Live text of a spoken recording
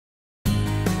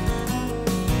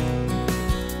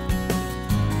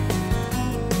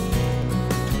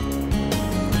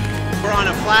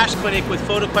Flash Clinic with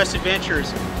PhotoQuest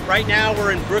Adventures. Right now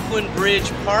we're in Brooklyn Bridge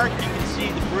Park. You can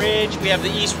see the bridge, we have the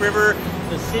East River,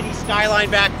 the city skyline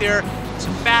back there. It's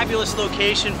a fabulous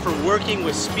location for working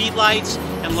with speed lights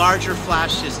and larger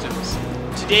flash systems.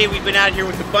 Today we've been out here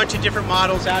with a bunch of different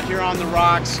models out here on the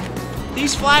rocks.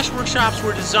 These flash workshops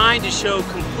were designed to show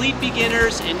complete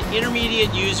beginners and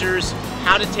intermediate users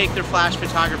how to take their flash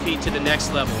photography to the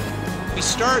next level. We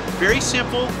start very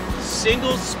simple,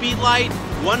 single speed light,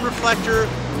 one reflector,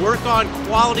 work on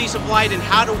qualities of light and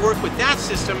how to work with that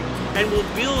system, and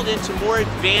we'll build into more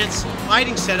advanced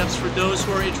lighting setups for those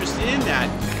who are interested in that.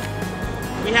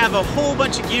 We have a whole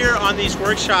bunch of gear on these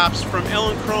workshops, from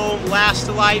Elinchrom,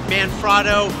 Lastolite,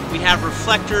 Manfrotto. We have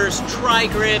reflectors,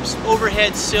 tri-grips,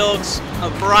 overhead silks, a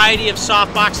variety of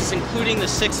soft boxes, including the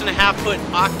 6.5 foot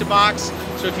Octabox.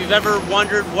 So if you've ever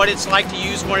wondered what it's like to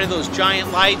use one of those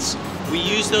giant lights, we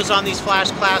use those on these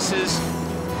flash classes.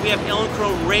 We have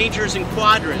Elinchrom Rangers and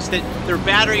Quadras that they're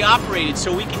battery operated,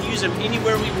 so we can use them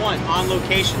anywhere we want on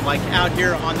location, like out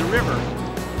here on the river.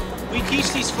 We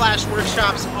teach these flash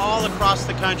workshops all across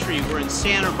the country. We're in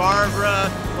Santa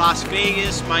Barbara, Las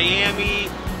Vegas, Miami,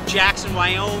 Jackson,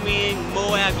 Wyoming,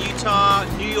 Moab, Utah,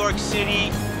 New York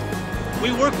City.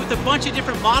 We work with a bunch of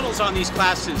different models on these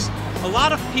classes. A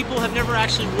lot of people have never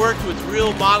actually worked with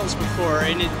real models before,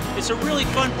 and it's a really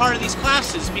fun part of these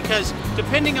classes because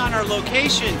depending on our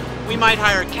location, we might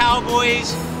hire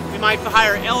cowboys, we might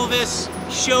hire Elvis,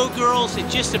 showgirls. It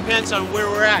just depends on where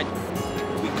we're at.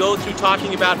 We go through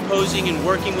talking about posing and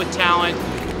working with talent.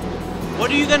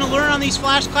 What are you going to learn on these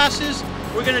flash classes?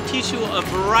 We're going to teach you a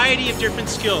variety of different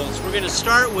skills. We're going to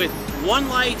start with one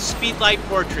light, speed light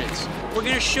portraits. We're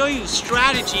going to show you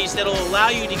strategies that will allow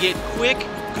you to get quick,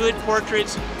 good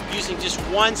portraits using just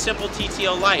one simple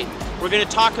TTL light. We're going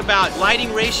to talk about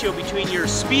lighting ratio between your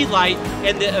speed light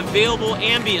and the available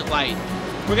ambient light.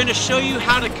 We're going to show you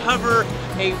how to cover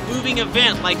a moving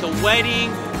event like a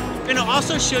wedding. We're going to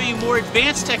also show you more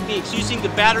advanced techniques using the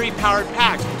battery-powered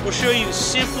pack. We'll show you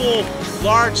simple,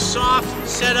 large, soft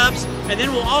setups, and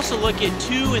then we'll also look at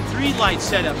 2 and 3 light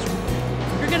setups.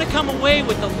 You're going to come away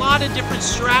with a lot of different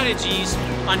strategies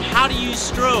on how to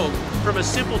use strobe, from a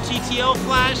simple TTL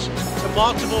flash to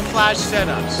multiple flash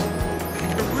setups.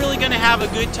 You're really going to have a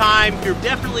good time. You're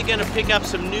definitely going to pick up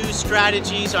some new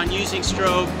strategies on using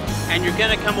strobe, and you're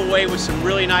going to come away with some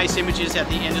really nice images at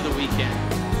the end of the weekend.